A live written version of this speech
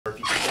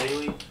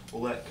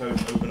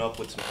Coach open up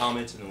with some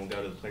comments, and then we'll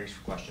go to the players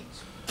for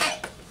questions.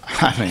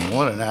 I mean,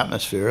 what an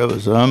atmosphere. It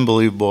was an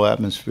unbelievable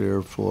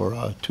atmosphere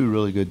for two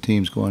really good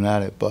teams going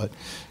at it. But,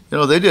 you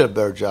know, they did a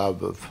better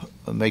job of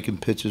making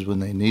pitches when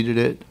they needed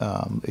it,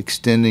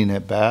 extending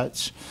at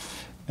bats,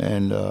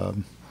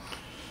 and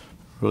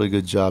really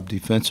good job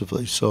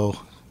defensively. So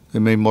they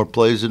made more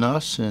plays than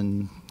us,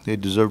 and they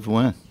deserve to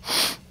win.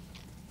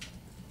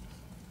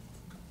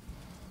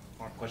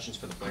 More questions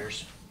for the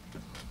players?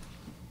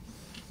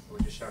 Are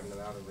we just shouting it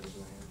out or raising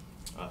our hand?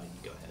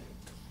 You go ahead.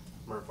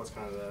 Murph, what's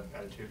kind of the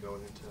attitude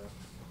going into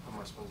a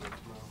must-win game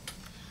tomorrow?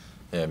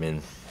 Yeah, I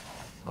mean,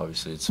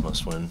 obviously it's a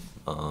must-win.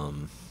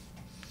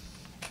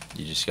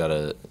 You just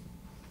gotta,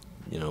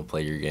 you know,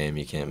 play your game.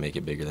 You can't make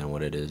it bigger than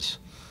what it is.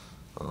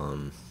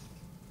 You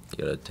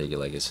gotta take it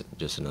like it's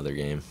just another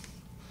game.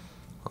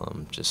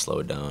 Just slow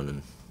it down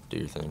and do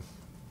your thing.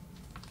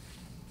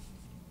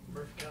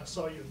 Murphy, kind of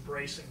saw you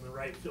embracing the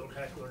right field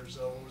hecklers.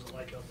 What was it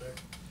like out there?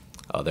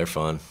 Oh, they're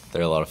fun.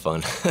 They're a lot of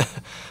fun.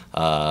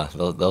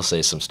 They'll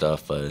say some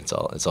stuff, but it's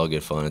all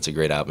good fun. It's a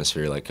great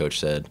atmosphere, like Coach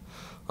said.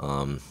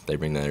 They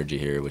bring the energy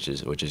here, which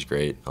is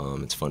great.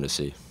 It's fun to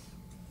see.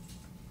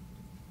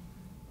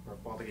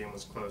 While the game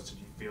was close, did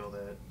you feel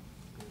that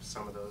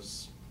some of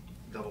those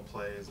double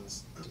plays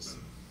and just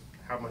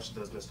how much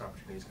did those missed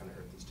opportunities kind of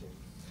hurt this team?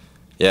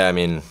 Yeah, I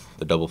mean,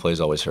 the double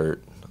plays always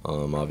hurt,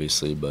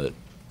 obviously, but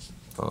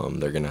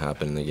they're going to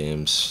happen in the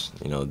games.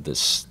 You know,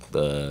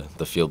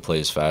 the field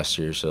plays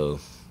faster, so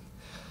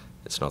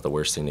it's not the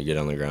worst thing to get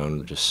on the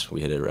ground. Just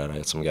we hit it right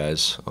at some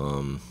guys,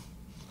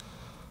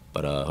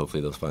 but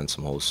hopefully they'll find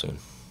some holes soon.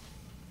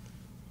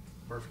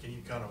 Murph, can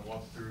you kind of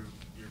walk through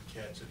your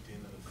catch at the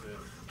end of the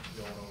fifth,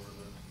 going over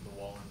the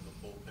wall into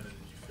the bullpen, and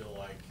did you feel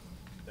like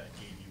that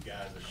gave you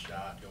guys a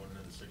shot going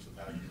into the sixth with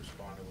how you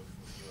responded with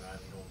you and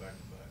Ivan going back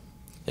to back?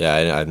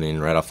 Yeah, I mean,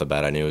 right off the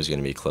bat, I knew it was going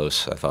to be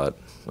close. I thought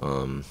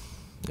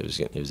it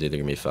was either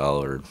going to be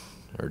foul or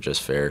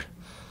just fair.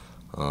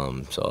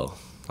 So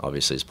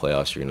obviously, it's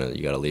playoffs.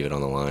 You got to leave it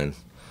on the line,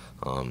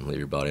 leave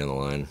your body on the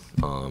line.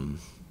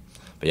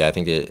 But yeah, I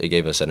think it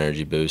gave us an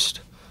energy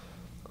boost,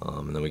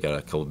 and then we got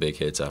a couple big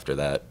hits after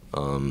that.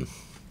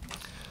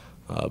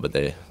 But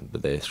they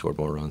scored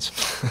more runs.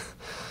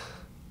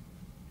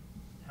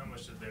 How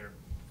much did their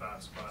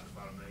 5 spot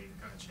bottom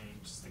 8 kind of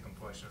change the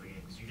complexion of the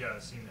game? Because you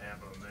guys seem to have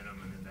momentum,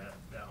 and then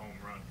that home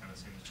run kind of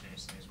seemed to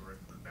change things where it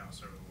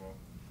bounced over the wall.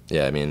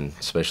 Yeah, I mean,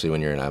 especially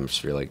when you're in an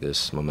atmosphere like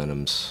this,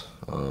 momentums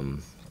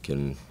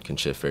can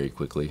shift very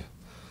quickly,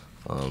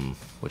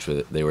 which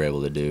they were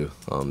able to do.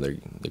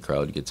 The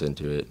crowd gets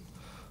into it.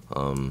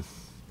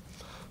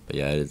 But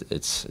yeah,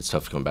 it's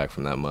tough to come back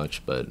from that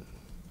much, but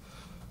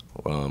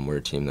we're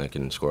a team that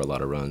can score a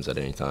lot of runs at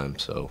any time,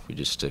 so we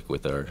just stick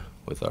with our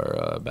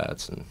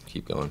bats and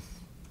keep going.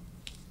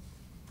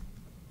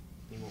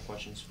 Any more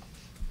questions?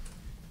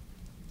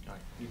 All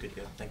right, you good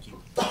to go. Thank you.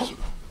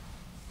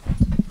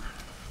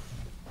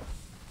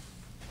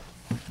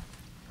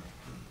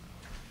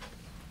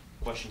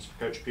 Questions for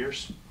Coach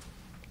Pierce?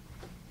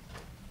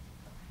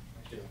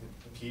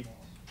 Pete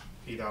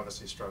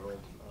obviously struggled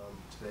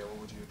today.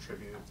 What would you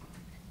attribute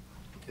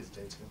his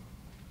day to?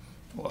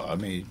 Well, I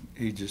mean,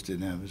 he just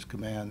didn't have his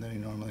command that he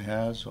normally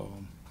has. He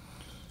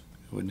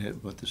wouldn't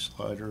hit with the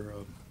slider.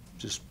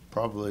 Just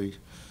probably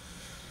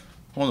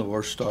one of the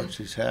worst starts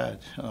he's had.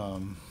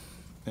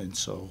 And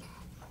so,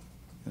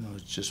 you know,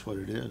 it's just what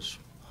it is.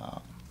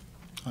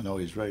 I know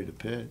he's ready to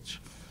pitch.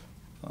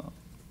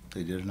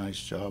 They did a nice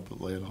job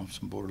of laying off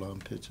some borderline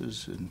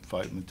pitches and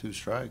fighting with 2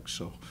 strikes.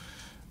 So,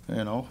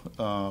 you know,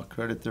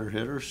 credit their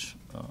hitters.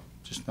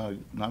 Just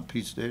not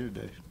Pete's day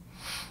today.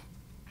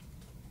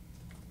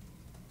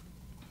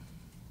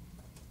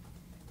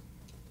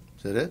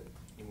 Is that it?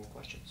 Any more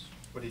questions?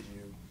 What did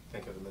you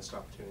think of the missed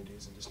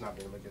opportunities and just not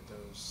being able to get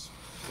those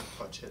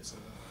clutch hits in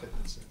the 5th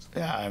and 6th?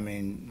 Yeah, I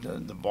mean,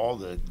 the ball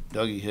that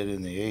Dougie hit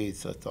in the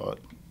 8th, I thought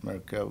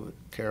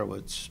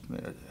Karowitz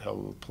made a hell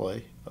of a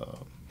play.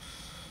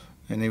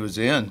 And he was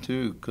in,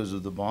 too, because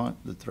of the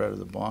bunt, the threat of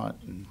the bunt,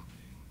 and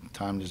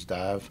timed his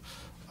dive.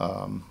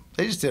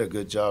 They just did a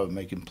good job of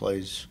making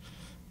plays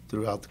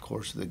throughout the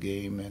course of the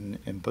game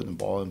and putting the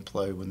ball in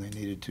play when they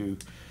needed to.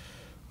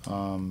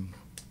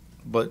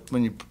 But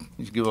when you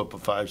give up a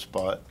 5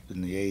 spot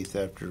in the 8th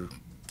after,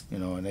 you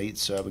know, an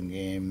 8-7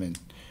 game, and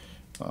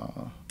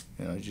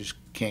you know, you just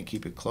can't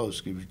keep it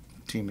close, give your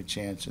team a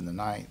chance in the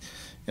 9th.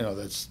 You know,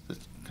 that's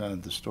kind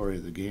of the story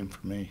of the game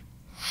for me.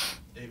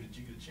 David, did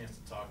you get a chance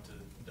to talk to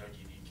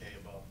Dougie DK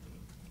about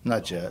the?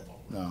 Not yet,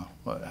 no.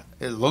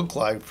 It looked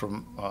like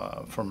from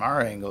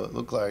our angle, it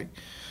looked like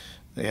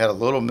they had a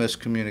little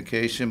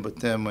miscommunication, but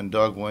then when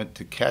Doug went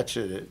to catch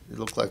it, it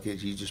looked like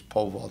he just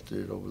pole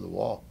vaulted it over the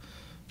wall.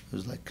 It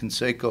was like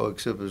Canseco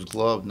except his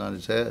glove, not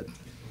his head.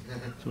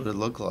 That's what it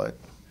looked like.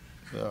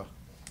 Yeah.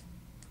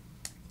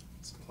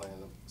 It's the plan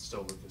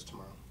still Lucas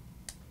tomorrow.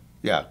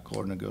 Yeah,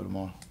 Gordon to go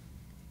tomorrow.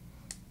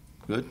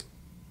 Good?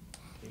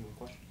 Any more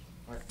questions?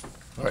 All right.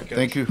 All right,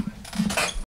 thank you.